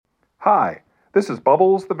Hi, this is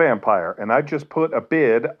Bubbles the Vampire, and I just put a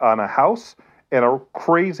bid on a house in a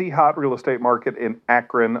crazy hot real estate market in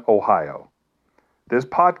Akron, Ohio. This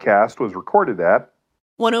podcast was recorded at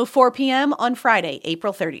 1:04 p.m. on Friday,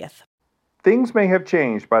 April 30th. Things may have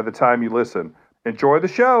changed by the time you listen. Enjoy the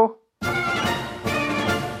show.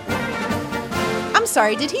 I'm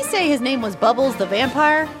sorry, did he say his name was Bubbles the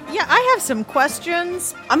Vampire? Yeah, I have some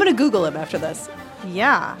questions. I'm going to Google him after this.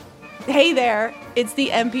 Yeah. Hey there, it's the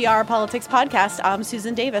NPR Politics Podcast. I'm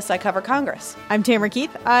Susan Davis. I cover Congress. I'm Tamara Keith.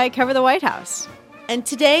 I cover the White House. And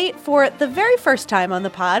today, for the very first time on the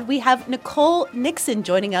pod, we have Nicole Nixon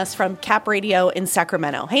joining us from Cap Radio in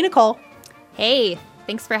Sacramento. Hey, Nicole. Hey,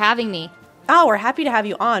 thanks for having me. Oh, we're happy to have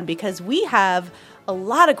you on because we have a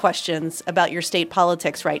lot of questions about your state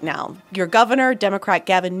politics right now. Your governor, Democrat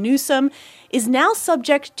Gavin Newsom, is now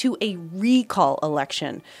subject to a recall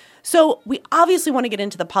election. So we obviously want to get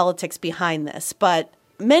into the politics behind this, but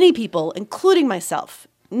many people, including myself,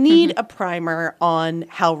 need a primer on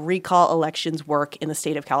how recall elections work in the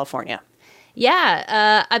state of California.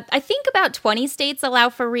 Yeah, I think about 20 states allow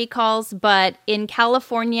for recalls, but in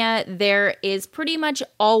California, there is pretty much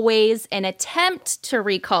always an attempt to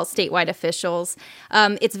recall statewide officials.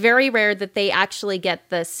 It's very rare that they actually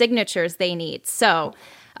get the signatures they need. So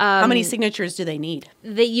how many signatures do they need?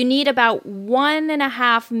 You need about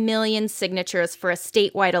 1.5 million signatures for a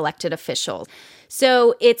statewide elected official.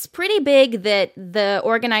 So it's pretty big that the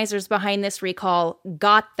organizers behind this recall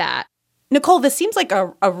got that. Nicole, this seems like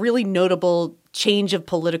a really notable change of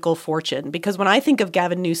political fortune, because when I think of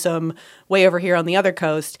Gavin Newsom way over here on the other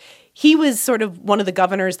coast, he was sort of one of the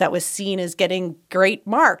governors that was seen as getting great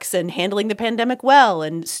marks and handling the pandemic well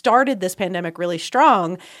and started this pandemic really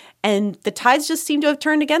strong. And the tides just seem to have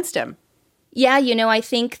turned against him. Yeah, I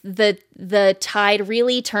think the tide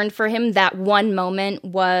really turned for him. That one moment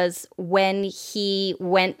was when he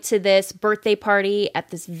went to this birthday party at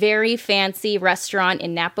this very fancy restaurant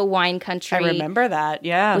in Napa wine country. I remember that,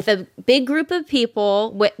 yeah. With a big group of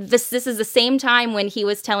people. This is the same time when he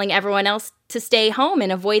was telling everyone else to stay home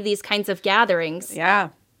and avoid these kinds of gatherings. Yeah.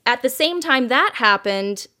 At the same time that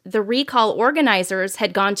happened, the recall organizers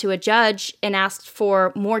had gone to a judge and asked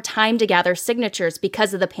for more time to gather signatures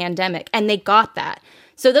because of the pandemic, and they got that.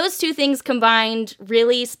 So those two things combined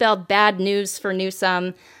really spelled bad news for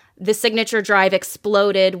Newsom. The signature drive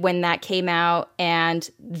exploded when that came out, and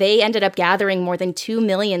they ended up gathering more than 2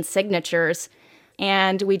 million signatures.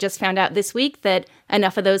 And we just found out this week that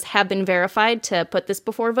enough of those have been verified to put this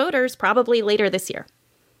before voters probably later this year.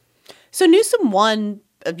 So Newsom won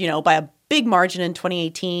by a big margin in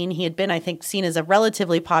 2018. He had been, I think, seen as a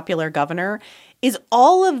relatively popular governor. Is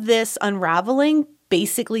all of this unraveling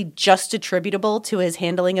basically just attributable to his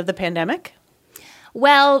handling of the pandemic?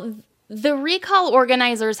 Well, the recall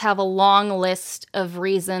organizers have a long list of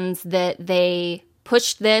reasons that they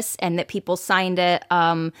pushed this and that people signed it.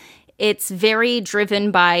 It's very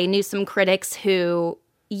driven by Newsom critics who,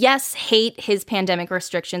 yes, hate his pandemic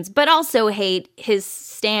restrictions, but also hate his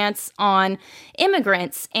stance on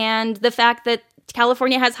immigrants and the fact that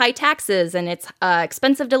California has high taxes and it's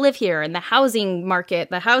expensive to live here, and the housing market,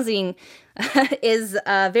 the housing is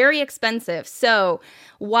very expensive. So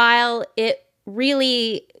while it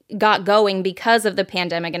really got going because of the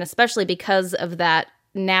pandemic, and especially because of that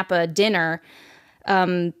Napa dinner,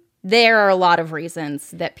 there are a lot of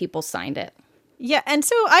reasons that people signed it. Yeah, and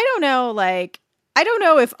so I don't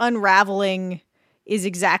know if unraveling is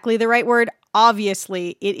exactly the right word.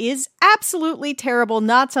 Obviously, it is absolutely terrible,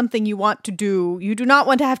 not something you want to do. You do not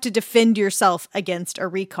want to have to defend yourself against a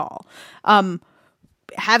recall.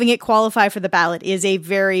 Having it qualify for the ballot is a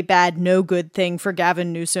very bad, no good thing for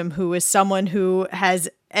Gavin Newsom, who is someone who has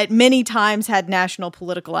at many times had national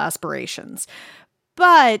political aspirations.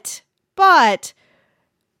 But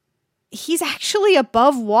he's actually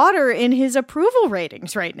above water in his approval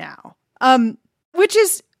ratings right now. Which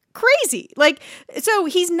is crazy. So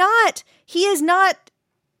he is not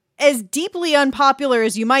as deeply unpopular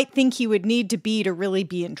as you might think he would need to be to really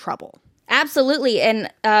be in trouble. Absolutely.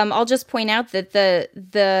 And I'll just point out that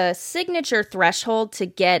the signature threshold to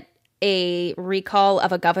get a recall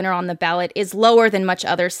of a governor on the ballot is lower than much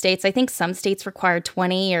other states. I think some states require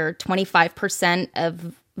 20 or 25%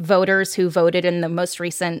 of voters who voted in the most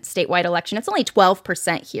recent statewide election. It's only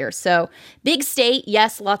 12% here. So big state,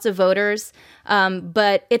 yes, lots of voters.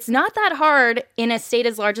 But it's not that hard in a state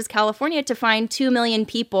as large as California to find 2 million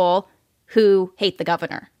people who hate the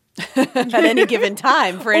governor. At any given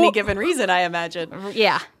time, for any given reason, I imagine.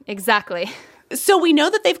 Yeah, exactly. So we know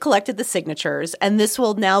that they've collected the signatures, and this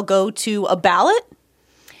will now go to a ballot?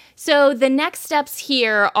 So the next steps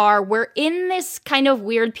here are we're in this kind of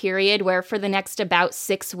weird period where for the next about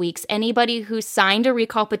 6 weeks, anybody who signed a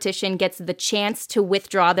recall petition gets the chance to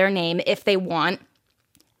withdraw their name if they want.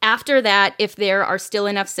 After that, if there are still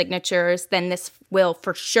enough signatures, then this will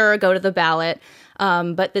for sure go to the ballot.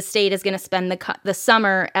 But the state is going to spend the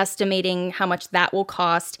summer estimating how much that will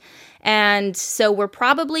cost. And so we're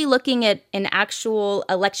probably looking at an actual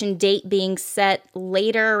election date being set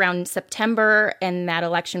later around September, and that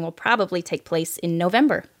election will probably take place in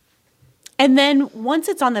November. And then once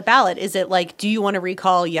it's on the ballot, is it like, do you want to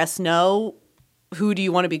recall yes, no? Who do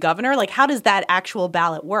you want to be governor? Like, how does that actual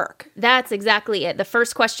ballot work? That's exactly it. The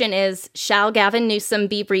first question is, shall Gavin Newsom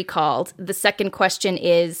be recalled? The second question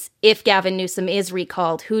is, if Gavin Newsom is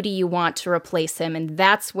recalled, who do you want to replace him? And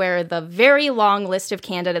that's where the very long list of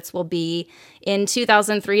candidates will be. In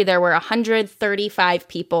 2003, there were 135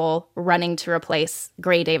 people running to replace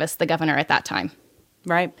Gray Davis, the governor at that time.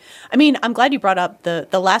 Right. I mean, I'm glad you brought up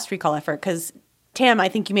the last recall effort because, Tam, I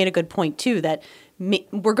think you made a good point, too, that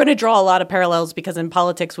we're going to draw a lot of parallels because in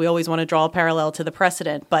politics, we always want to draw a parallel to the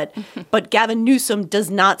precedent. But Gavin Newsom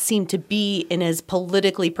does not seem to be in as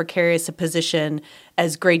politically precarious a position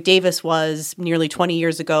as Gray Davis was nearly 20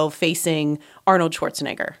 years ago facing Arnold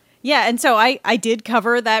Schwarzenegger. Yeah, and so I did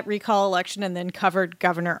cover that recall election and then covered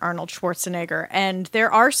Governor Arnold Schwarzenegger. And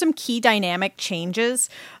there are some key dynamic changes.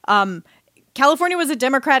 California was a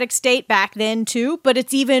Democratic state back then, too, but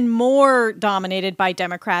it's even more dominated by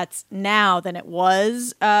Democrats now than it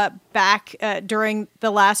was back during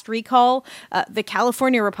the last recall. The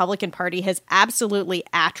California Republican Party has absolutely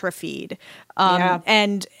atrophied.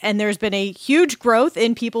 And there's been a huge growth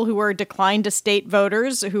in people who are declined to state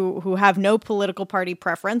voters who have no political party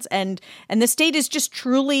preference. And the state is just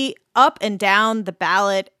truly up and down the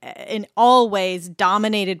ballot in all ways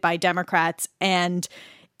dominated by Democrats. And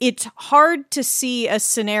it's hard to see a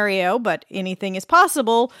scenario, but anything is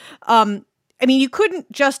possible. I mean, you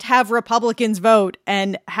couldn't just have Republicans vote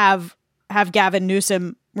and have Gavin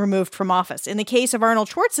Newsom removed from office. In the case of Arnold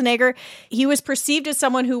Schwarzenegger, he was perceived as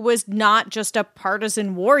someone who was not just a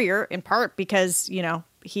partisan warrior, in part because, you know,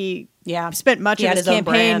 he spent much of his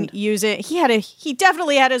campaign using. He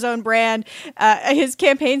definitely had his own brand. His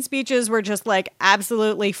campaign speeches were just like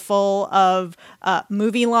absolutely full of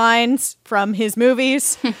movie lines from his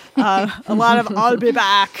movies. A lot of "I'll be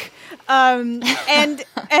back," and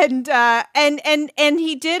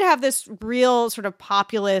he did have this real sort of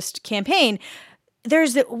populist campaign.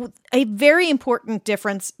 There's a very important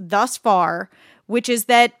difference thus far, which is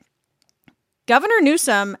that Governor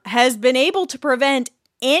Newsom has been able to prevent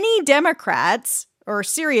any Democrats or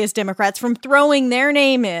serious Democrats from throwing their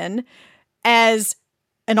name in as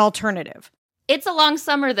an alternative. It's a long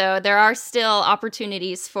summer, though. There are still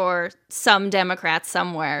opportunities for some Democrats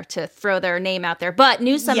somewhere to throw their name out there. But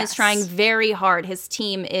Newsom is trying very hard. His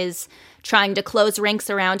team is trying to close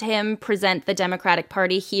ranks around him, present the Democratic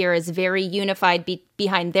Party here as very unified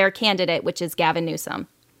behind their candidate, which is Gavin Newsom.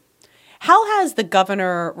 How has the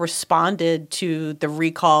governor responded to the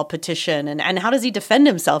recall petition, and how does he defend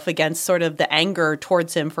himself against sort of the anger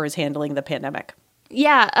towards him for his handling the pandemic?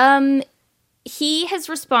 Yeah, he has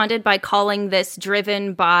responded by calling this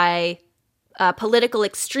driven by political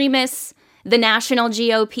extremists, the national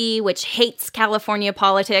GOP, which hates California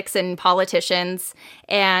politics and politicians,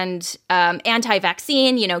 and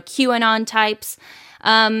anti-vaccine, QAnon types.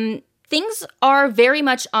 Things are very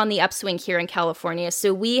much on the upswing here in California.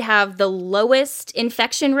 So we have the lowest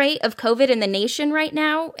infection rate of COVID in the nation right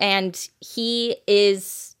now, and he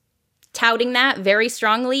is touting that very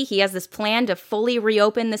strongly. He has this plan to fully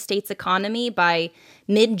reopen the state's economy by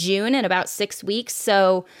mid-June in about 6 weeks.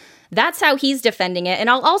 So that's how he's defending it. And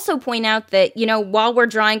I'll also point out that, while we're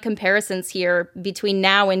drawing comparisons here between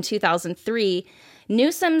now and 2003,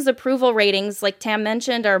 Newsom's approval ratings, like Tam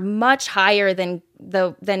mentioned, are much higher than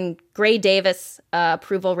Gray Davis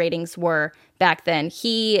approval ratings were back then.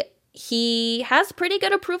 He has pretty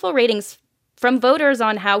good approval ratings from voters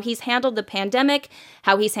on how he's handled the pandemic,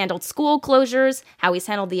 how he's handled school closures, how he's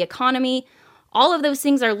handled the economy. All of those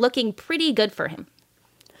things are looking pretty good for him.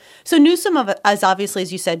 So Newsom is obviously,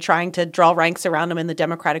 as you said, trying to draw ranks around him in the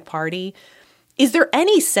Democratic Party. Is there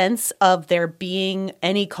any sense of there being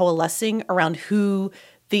any coalescing around who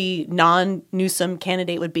the non-Newsom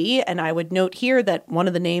candidate would be? And I would note here that one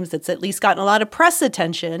of the names that's at least gotten a lot of press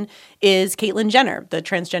attention is Caitlyn Jenner, the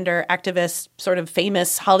transgender activist, sort of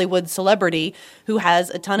famous Hollywood celebrity who has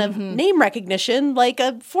a ton of name recognition, like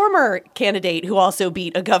a former candidate who also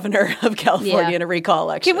beat a governor of California in a recall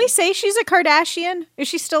election. Can we say she's a Kardashian? Is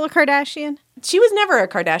she still a Kardashian? She was never a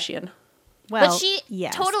Kardashian. Well, but she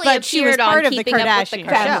yes, totally but she was appeared part on of the Keeping Up with the Kardashian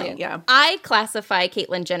Kardashians. show. Yeah. I classify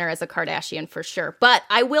Caitlyn Jenner as a Kardashian for sure. But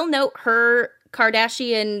I will note the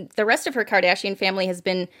rest of her Kardashian family has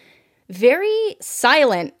been very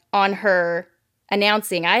silent on her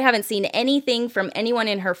announcing. I haven't seen anything from anyone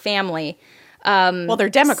in her family. Well, they're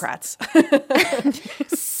Democrats.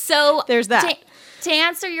 So There's that. To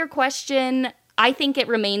answer your question, I think it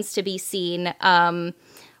remains to be seen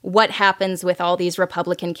what happens with all these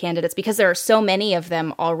Republican candidates, because there are so many of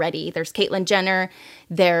them already. There's Caitlyn Jenner.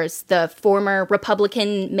 There's the former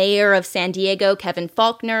Republican mayor of San Diego, Kevin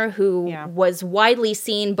Faulconer, who was widely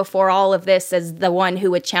seen before all of this as the one who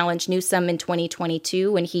would challenge Newsom in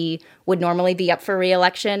 2022 when he would normally be up for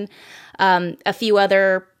re-election. A few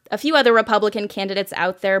other Republican candidates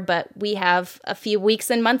out there, but we have a few weeks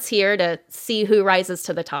and months here to see who rises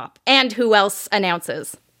to the top and who else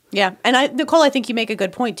announces. Yeah. And Nicole, I think you make a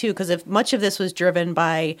good point, too, because if much of this was driven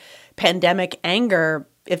by pandemic anger,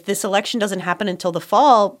 if this election doesn't happen until the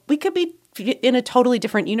fall, we could be in a totally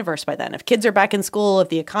different universe by then. If kids are back in school, if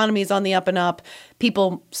the economy is on the up and up,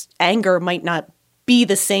 people's anger might not be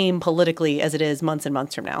the same politically as it is months and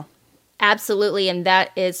months from now. Absolutely. And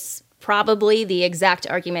that is probably the exact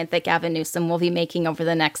argument that Gavin Newsom will be making over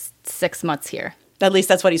the next 6 months here. At least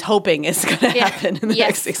that's what he's hoping is going to happen in the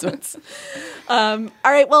next 6 months. All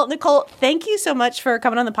right. Well, Nicole, thank you so much for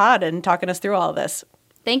coming on the pod and talking us through all of this.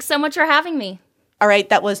 Thanks so much for having me. All right.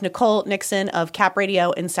 That was Nicole Nixon of Cap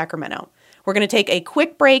Radio in Sacramento. We're going to take a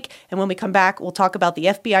quick break, and when we come back, we'll talk about the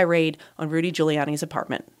FBI raid on Rudy Giuliani's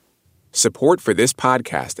apartment. Support for this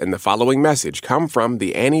podcast and the following message come from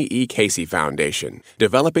the Annie E. Casey Foundation,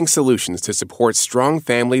 developing solutions to support strong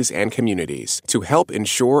families and communities to help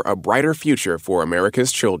ensure a brighter future for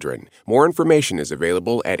America's children. More information is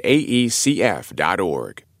available at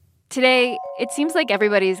aecf.org. Today, it seems like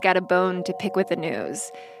everybody's got a bone to pick with the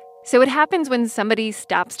news. So what happens when somebody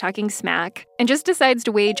stops talking smack and just decides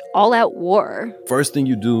to wage all-out war? First thing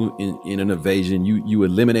you do in an invasion, you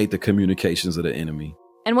eliminate the communications of the enemy.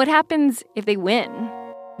 And what happens if they win?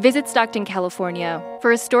 Visit Stockton, California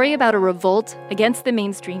for a story about a revolt against the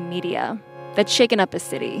mainstream media that's shaken up a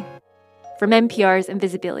city. From NPR's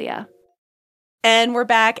Invisibilia. And we're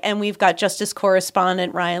back, and we've got Justice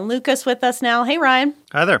correspondent Ryan Lucas with us now. Hey, Ryan.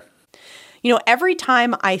 Hi there. You know, every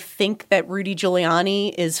time I think that Rudy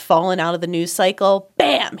Giuliani is fallen out of the news cycle,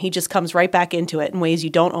 bam, he just comes right back into it in ways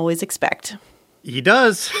you don't always expect. He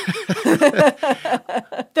does.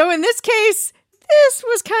 Though in this case, this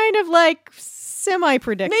was kind of like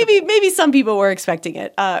semi-predictable. Maybe some people were expecting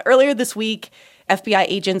it. Earlier this week, FBI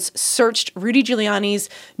agents searched Rudy Giuliani's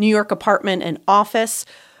New York apartment and office.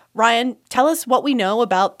 Ryan, tell us what we know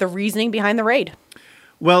about the reasoning behind the raid.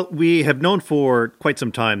 Well, we have known for quite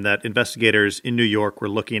some time that investigators in New York were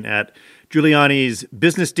looking at Giuliani's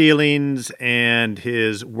business dealings and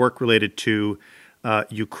his work related to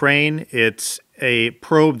Ukraine. It's a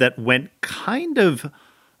probe that went kind of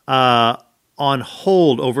on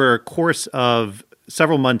hold over a course of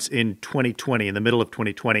several months in 2020, in the middle of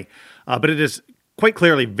 2020. But it is quite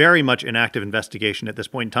clearly very much an active investigation at this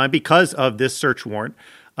point in time because of this search warrant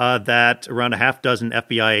that around a half dozen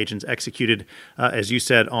FBI agents executed, as you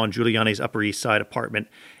said, on Giuliani's Upper East Side apartment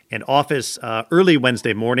and office early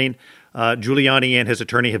Wednesday morning. Giuliani and his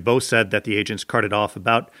attorney have both said that the agents carted off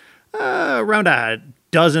about around a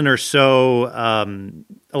dozen or so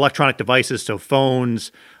electronic devices, so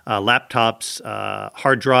phones, laptops,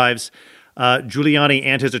 hard drives. Giuliani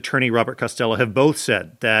and his attorney, Robert Costello, have both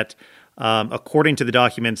said that, according to the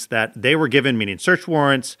documents that they were given, meaning search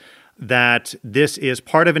warrants, that this is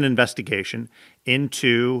part of an investigation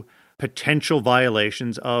into potential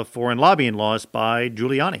violations of foreign lobbying laws by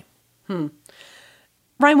Giuliani.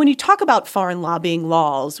 Ryan, when you talk about foreign lobbying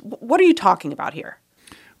laws, what are you talking about here?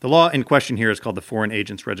 The law in question here is called the Foreign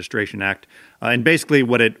Agents Registration Act. And basically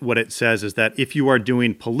what it says is that if you are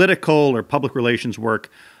doing political or public relations work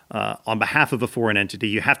on behalf of a foreign entity,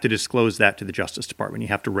 you have to disclose that to the Justice Department. You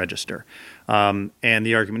have to register. And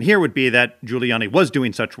the argument here would be that Giuliani was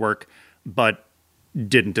doing such work, but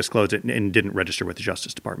didn't disclose it and didn't register with the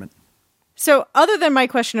Justice Department. So other than my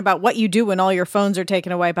question about what you do when all your phones are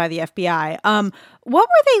taken away by the FBI, what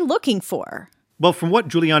were they looking for? Well, from what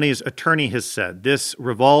Giuliani's attorney has said, this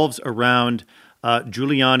revolves around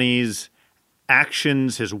Giuliani's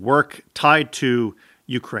actions, his work tied to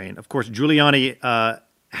Ukraine. Of course, Giuliani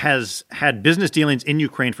has had business dealings in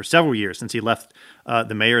Ukraine for several years since he left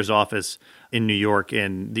the mayor's office in New York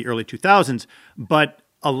in the early 2000s. But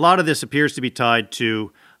a lot of this appears to be tied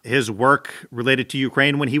to his work related to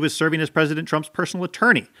Ukraine when he was serving as President Trump's personal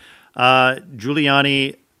attorney.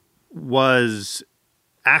 Giuliani was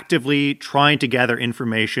actively trying to gather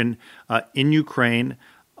information in Ukraine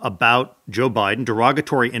about Joe Biden,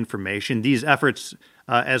 derogatory information. These efforts,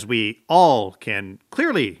 as we all can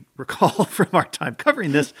clearly recall from our time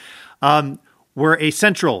covering this, were a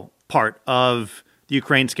central part of the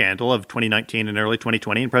Ukraine scandal of 2019 and early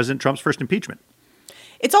 2020 and President Trump's first impeachment.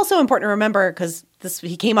 It's also important to remember, because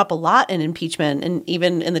he came up a lot in impeachment and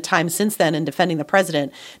even in the time since then in defending the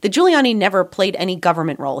president, that Giuliani never played any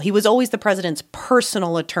government role. He was always the president's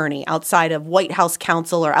personal attorney outside of White House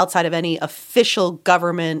counsel or outside of any official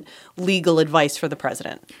government legal advice for the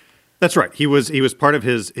president. That's right. He was part of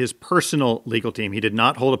his personal legal team. He did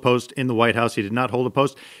not hold a post in the White House. He did not hold a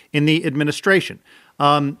post in the administration.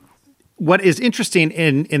 What is interesting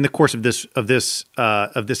in the course of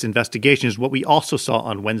this investigation is what we also saw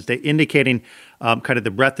on Wednesday, indicating kind of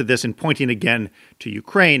the breadth of this and pointing again to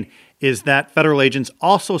Ukraine, is that federal agents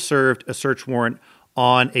also served a search warrant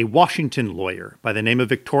on a Washington lawyer by the name of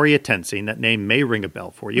Victoria Tensing. That name may ring a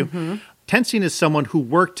bell for you. Mm-hmm. Tensing is someone who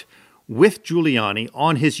worked with Giuliani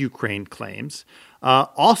on his Ukraine claims,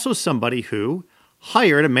 also somebody who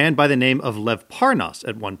hired a man by the name of Lev Parnas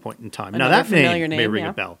at one point in time. Another now, that name may ring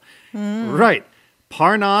a bell. Right.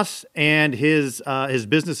 Parnas and his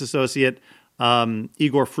business associate,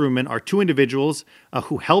 Igor Fruman, are two individuals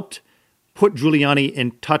who helped put Giuliani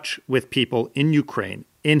in touch with people in Ukraine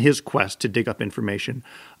in his quest to dig up information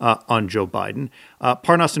on Joe Biden.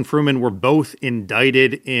 Parnas and Fruman were both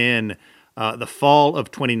indicted in the fall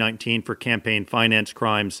of 2019 for campaign finance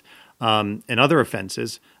crimes and other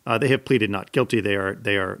offenses. They have pleaded not guilty. They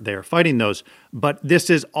are fighting those. But this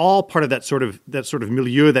is all part of that sort of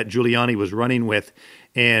milieu that Giuliani was running with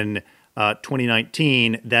in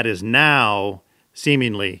 2019 that is now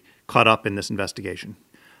seemingly caught up in this investigation.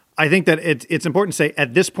 I think that it's important to say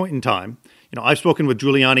at this point in time, I've spoken with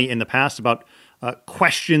Giuliani in the past about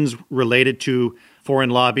questions related to foreign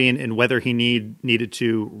lobbying and whether he needed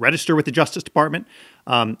to register with the Justice Department.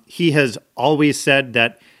 He has always said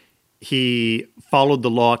that he followed the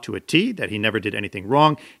law to a T, that he never did anything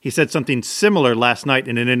wrong. He said something similar last night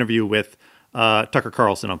in an interview with Tucker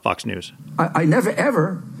Carlson on Fox News. I never,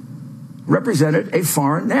 ever represented a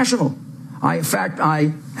foreign national. In fact,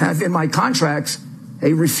 I have in my contracts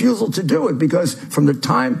a refusal to do it because from the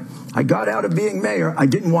time I got out of being mayor, I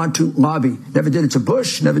didn't want to lobby. Never did it to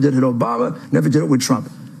Bush, never did it to Obama, never did it with Trump.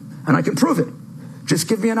 And I can prove it. Just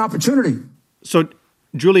give me an opportunity. So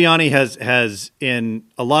Giuliani has in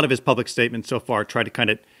a lot of his public statements so far tried to kind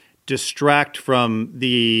of distract from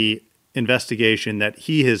the investigation that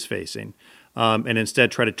he is facing and instead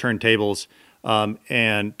try to turn tables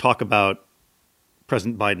and talk about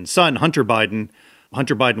President Biden's son, Hunter Biden.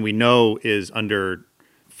 Hunter Biden, we know, is under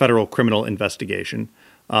federal criminal investigation.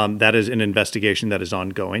 That is an investigation that is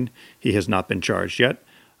ongoing. He has not been charged yet,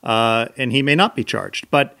 and he may not be charged.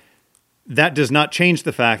 But that does not change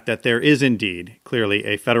the fact that there is indeed clearly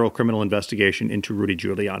a federal criminal investigation into Rudy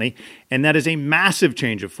Giuliani, and that is a massive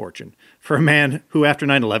change of fortune for a man who, after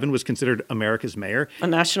 9/11, was considered America's mayor. A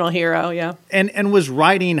national hero, yeah. And was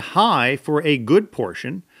riding high for a good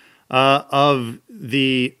portion of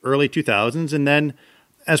the early 2000s, and then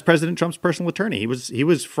as President Trump's personal attorney. He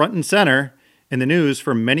was front and center in the news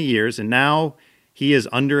for many years, and now he is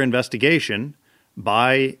under investigation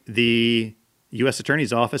by the U.S.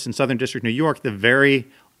 Attorney's Office in Southern District, New York, the very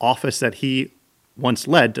office that he once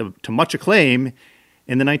led to much acclaim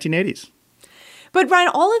in the 1980s. But Ryan,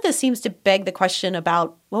 all of this seems to beg the question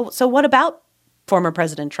about, well, so what about former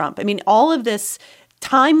President Trump? I mean, all of this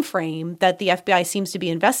time frame that the FBI seems to be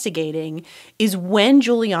investigating is when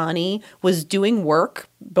Giuliani was doing work,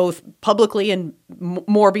 both publicly and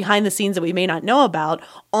more behind the scenes that we may not know about,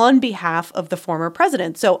 on behalf of the former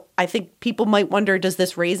president. So I think people might wonder, does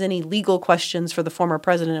this raise any legal questions for the former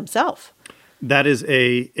president himself? That is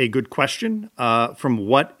a good question. From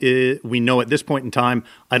what we know at this point in time,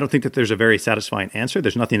 I don't think that there's a very satisfying answer.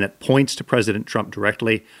 There's nothing that points to President Trump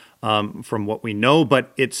directly from what we know,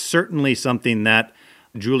 but it's certainly something that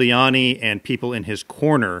Giuliani and people in his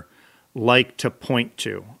corner like to point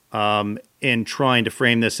to in trying to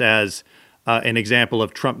frame this as an example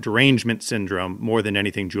of Trump derangement syndrome more than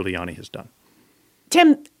anything Giuliani has done.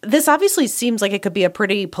 Tim, this obviously seems like it could be a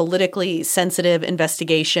pretty politically sensitive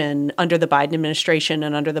investigation under the Biden administration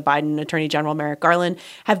and under the Biden Attorney General Merrick Garland.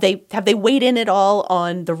 Have they weighed in at all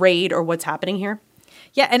on the raid or what's happening here?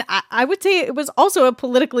 Yeah, and I would say it was also a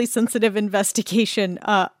politically sensitive investigation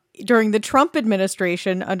during the Trump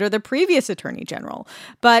administration under the previous attorney general.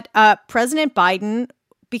 But President Biden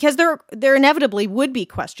because there inevitably would be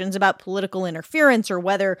questions about political interference or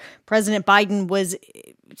whether President Biden was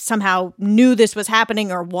somehow knew this was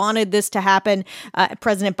happening or wanted this to happen.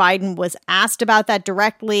 President Biden was asked about that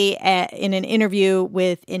directly in an interview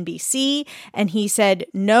with NBC, and he said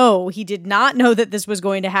no, he did not know that this was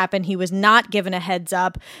going to happen. He was not given a heads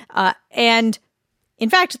up. And in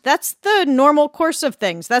fact, that's the normal course of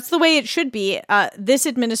things. That's the way it should be. This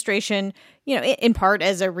administration, in part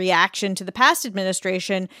as a reaction to the past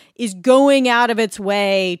administration, is going out of its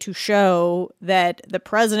way to show that the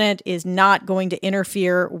president is not going to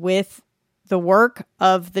interfere with the work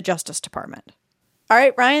of the Justice Department. All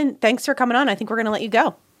right, Ryan, thanks for coming on. I think we're going to let you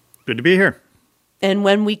go. Good to be here. And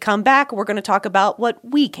when we come back, we're going to talk about what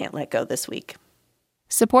we can't let go this week.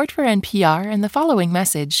 Support for NPR and the following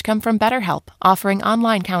message come from BetterHelp, offering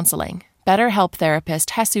online counseling. BetterHelp therapist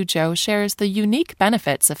Hesu Jo shares the unique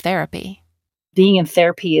benefits of therapy. Being in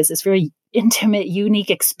therapy is this very intimate, unique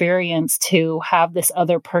experience to have this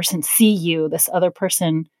other person see you, this other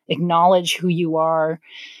person acknowledge who you are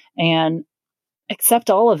and accept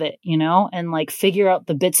all of it, and like figure out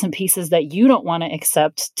the bits and pieces that you don't want to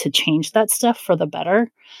accept to change that stuff for the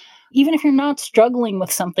better. Even if you're not struggling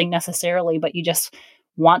with something necessarily, but you just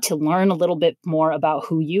want to learn a little bit more about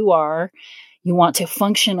who you are, you want to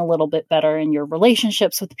function a little bit better in your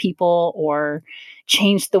relationships with people or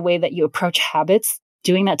change the way that you approach habits,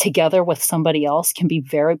 doing that together with somebody else can be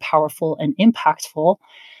very powerful and impactful.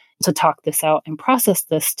 To talk this out and process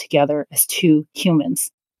this together as two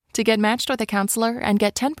humans. To get matched with a counselor and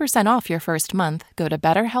get 10% off your first month, go to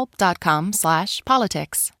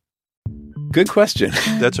betterhelp.com/politics. Good question.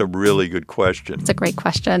 That's a really good question. It's a great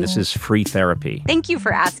question. This is free therapy. Thank you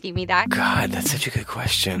for asking me that. God, that's such a good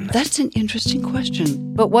question. That's an interesting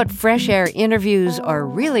question. But what Fresh Air interviews are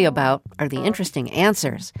really about are the interesting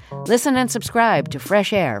answers. Listen and subscribe to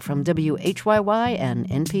Fresh Air from WHYY and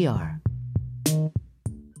NPR.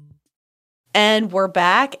 And we're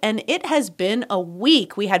back, and it has been a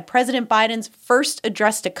week. We had President Biden's first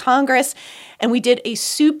address to Congress, and we did a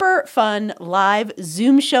super fun live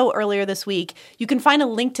Zoom show earlier this week. You can find a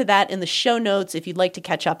link to that in the show notes if you'd like to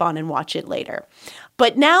catch up on and watch it later.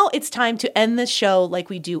 But now it's time to end this show like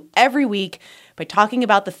we do every week by talking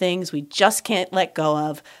about the things we just can't let go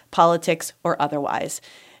of, politics or otherwise.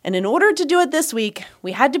 And in order to do it this week,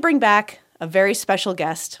 we had to bring back a very special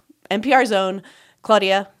guest, NPR's own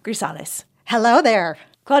Claudia Grisales. Hello there.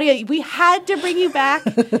 Claudia, we had to bring you back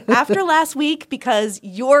after last week because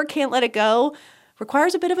your Can't Let It Go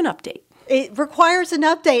requires a bit of an update. It requires an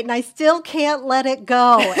update, and I still can't let it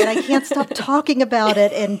go. And I can't stop talking about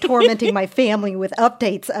it and tormenting my family with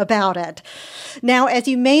updates about it. Now, as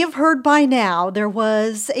you may have heard by now, there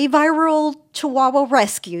was a viral Chihuahua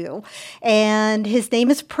rescue, and his name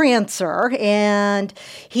is Prancer, and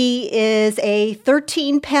he is a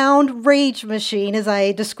 13-pound rage machine, as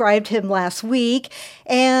I described him last week.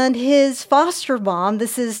 And his foster mom,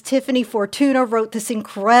 this is Tiffany Fortuna, wrote this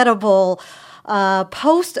incredible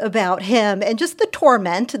post about him and just the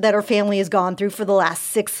torment that her family has gone through for the last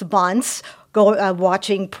 6 months,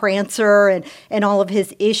 watching Prancer and all of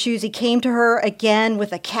his issues. He came to her again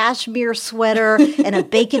with a cashmere sweater and a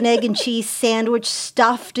bacon, egg, and cheese sandwich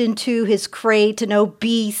stuffed into his crate, an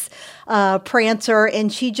obese Prancer,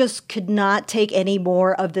 and she just could not take any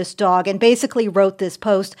more of this dog and basically wrote this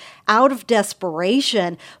post out of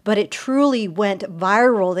desperation, but it truly went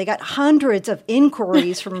viral. They got hundreds of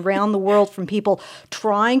inquiries from around the world from people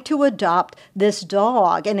trying to adopt this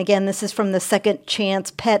dog. And again, this is from the Second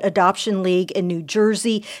Chance Pet Adoption League in New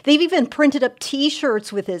Jersey. They've even printed up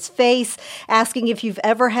T-shirts with his face asking if you've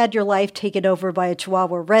ever had your life taken over by a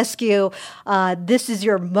Chihuahua rescue. This is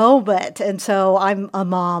your moment. And so I'm a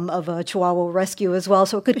mom of a Chihuahua rescue as well,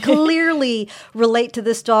 so it could clearly relate to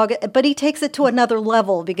this dog, but he takes it to another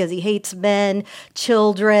level because he hates men,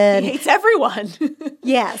 children. He hates everyone.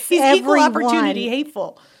 Yes, he's everyone. Equal opportunity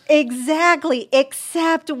hateful. Exactly,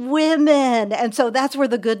 except women. And so that's where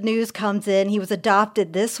the good news comes in. He was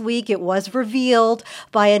adopted this week. It was revealed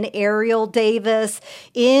by an Ariel Davis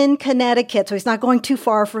in Connecticut. So he's not going too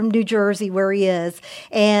far from New Jersey where he is.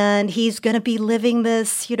 And he's going to be living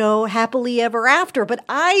this, happily ever after. But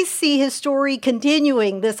I see his story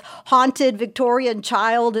continuing, this haunted Victorian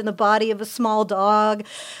child in the body of a small dog.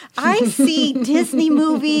 I see Disney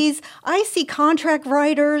movies. I see contract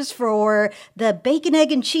writers for the bacon,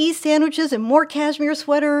 egg, and cheese sandwiches and more cashmere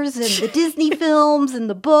sweaters and the Disney films and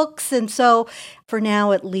the books. And so for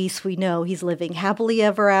now, at least we know he's living happily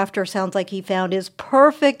ever after. Sounds like he found his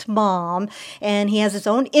perfect mom, and he has his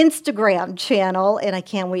own Instagram channel, and I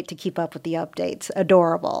can't wait to keep up with the updates.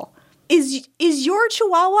 Adorable. Is your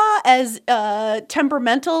Chihuahua as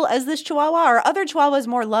temperamental as this Chihuahua? Are other Chihuahuas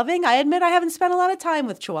more loving? I admit I haven't spent a lot of time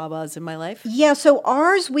with Chihuahuas in my life. Yeah, so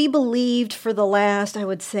ours, we believed for the last, I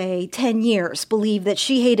would say, 10 years, believed that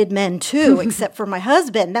she hated men too, except for my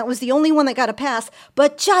husband. That was the only one that got a pass.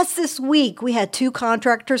 But just this week, we had 2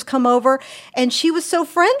 contractors come over, and she was so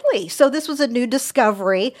friendly. So this was a new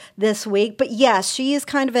discovery this week. But yes, she is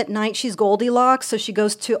kind of at night, she's Goldilocks, so she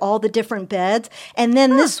goes to all the different beds. And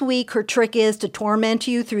then this week, her trick is to torment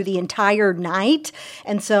you through the entire night.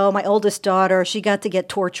 And so my oldest daughter, she got to get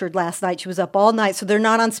tortured last night. She was up all night. So they're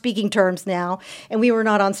not on speaking terms now. And we were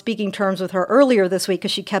not on speaking terms with her earlier this week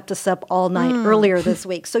because she kept us up all night earlier this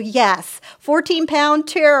week. So yes, 14-pound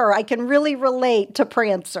terror. I can really relate to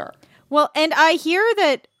Prancer. Well, and I hear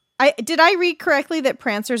that, did I read correctly that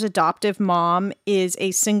Prancer's adoptive mom is a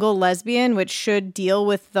single lesbian, which should deal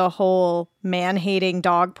with the whole man-hating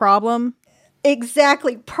dog problem?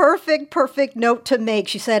 Exactly. Perfect note to make.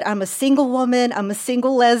 She said, I'm a single woman. I'm a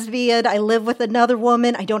single lesbian. I live with another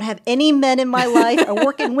woman. I don't have any men in my life. I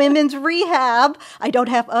work in women's rehab. I don't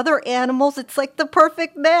have other animals. It's like the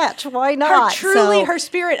perfect match. Why not? Her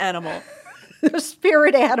spirit animal. Her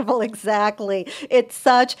spirit animal, exactly. It's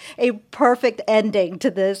such a perfect ending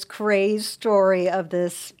to this crazy story of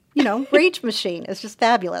this, rage machine. It's just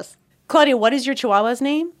fabulous. Claudia, what is your Chihuahua's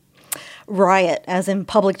name? Riot, as in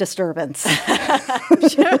public disturbance.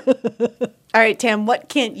 All right, Tam, what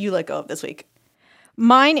can't you let go of this week?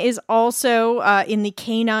 Mine is also in the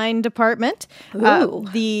canine department.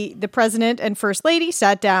 The president and first lady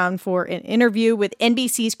sat down for an interview with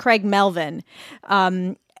NBC's Craig Melvin.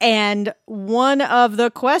 And one of the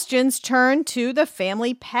questions turned to the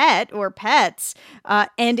family pet or pets.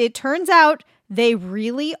 And it turns out they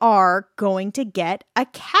really are going to get a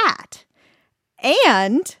cat.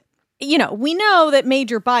 And, we know that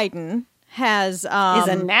Major Biden is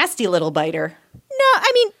a nasty little biter. No,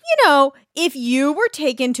 I mean, if you were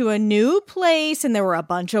taken to a new place and there were a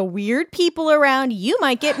bunch of weird people around, you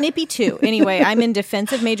might get nippy too. Anyway, I'm in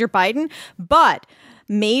defense of Major Biden, but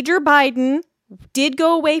Major Biden did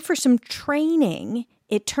go away for some training.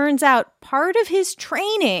 It turns out part of his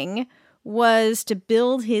training was to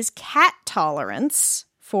build his cat tolerance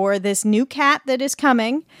for this new cat that is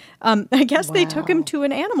coming. I guess they took him to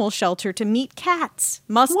an animal shelter to meet cats.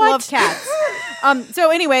 Love cats.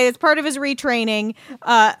 So anyway, it's part of his retraining.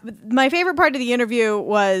 My favorite part of the interview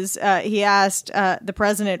was he asked the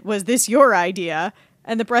president, was this your idea?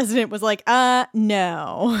 And the president was like,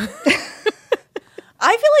 no.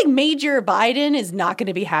 I feel like Major Biden is not going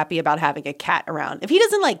to be happy about having a cat around. If he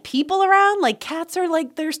doesn't like people around, like cats are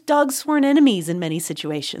like their dog's sworn enemies in many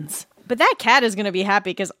situations. But that cat is going to be happy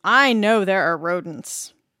because I know there are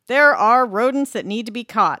rodents. There are rodents that need to be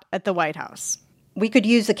caught at the White House. We could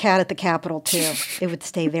use a cat at the Capitol, too. It would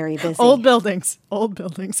stay very busy. Old buildings.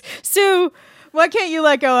 Sue, what can't you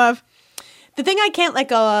let go of? The thing I can't let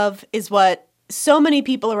go of is what so many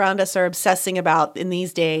people around us are obsessing about in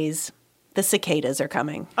these days. The cicadas are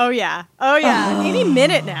coming. Oh, yeah. Any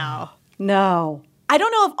minute now. No. I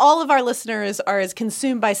don't know if all of our listeners are as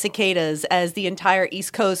consumed by cicadas as the entire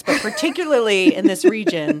East Coast, but particularly in this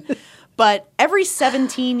region. But every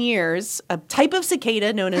 17 years, a type of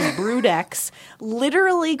cicada known as brood X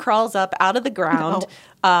literally crawls up out of the ground,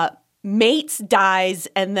 mates, dies,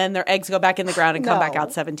 and then their eggs go back in the ground and come back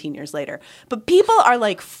out 17 years later. But people are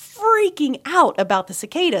like freaking out about the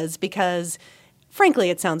cicadas because, frankly,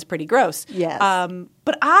 it sounds pretty gross. Yes.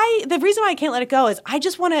 But the reason why I can't let it go is I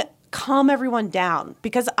just want to calm everyone down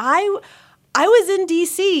because I was in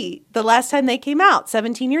D.C. the last time they came out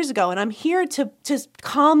 17 years ago, and I'm here to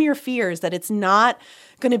calm your fears that it's not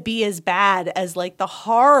going to be as bad as like the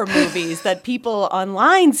horror movies that people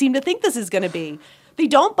online seem to think this is going to be. They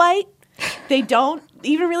don't bite. They don't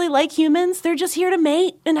even really like humans. They're just here to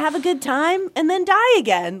mate and have a good time and then die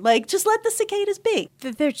again. Like, just let the cicadas be.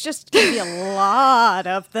 There's just going to be a lot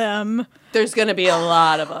of them. There's going to be a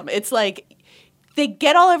lot of them. It's like they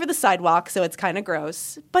get all over the sidewalk, so it's kind of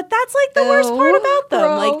gross. But that's like the worst part about them.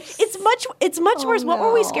 Gross. Like, it's much worse. What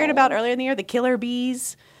were we scared about earlier in the year? The killer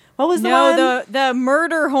bees. What was the one? The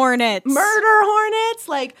murder hornets. Murder hornets?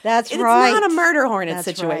 Like, that's it's right. It's not a murder hornet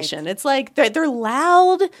situation. Right. It's like they're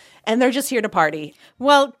loud and they're just here to party.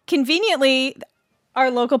 Well, conveniently,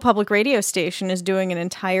 our local public radio station is doing an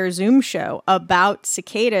entire Zoom show about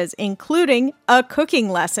cicadas, including a cooking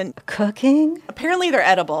lesson. Cooking? Apparently they're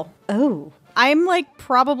edible. Oh. I'm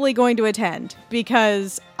probably going to attend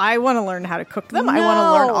because I want to learn how to cook them. I want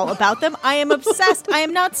to learn all about them. I am obsessed. I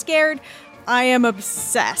am not scared. I am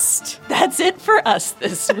obsessed. That's it for us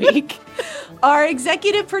this week. Our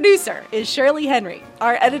executive producer is Shirley Henry.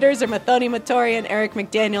 Our editors are Mathoni Mattori and Eric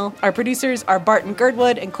McDaniel. Our producers are Barton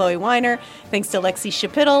Girdwood and Chloe Weiner. Thanks to Lexi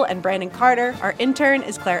Shapittle and Brandon Carter. Our intern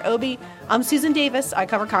is Claire Obi. I'm Susan Davis. I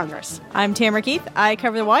cover Congress. I'm Tamara Keith. I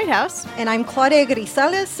cover the White House. And I'm Claudia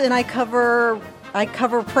Grisales, and I cover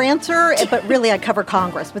Prancer, but really I cover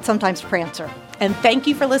Congress, but sometimes Prancer. And thank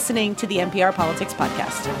you for listening to the NPR Politics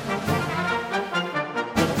Podcast.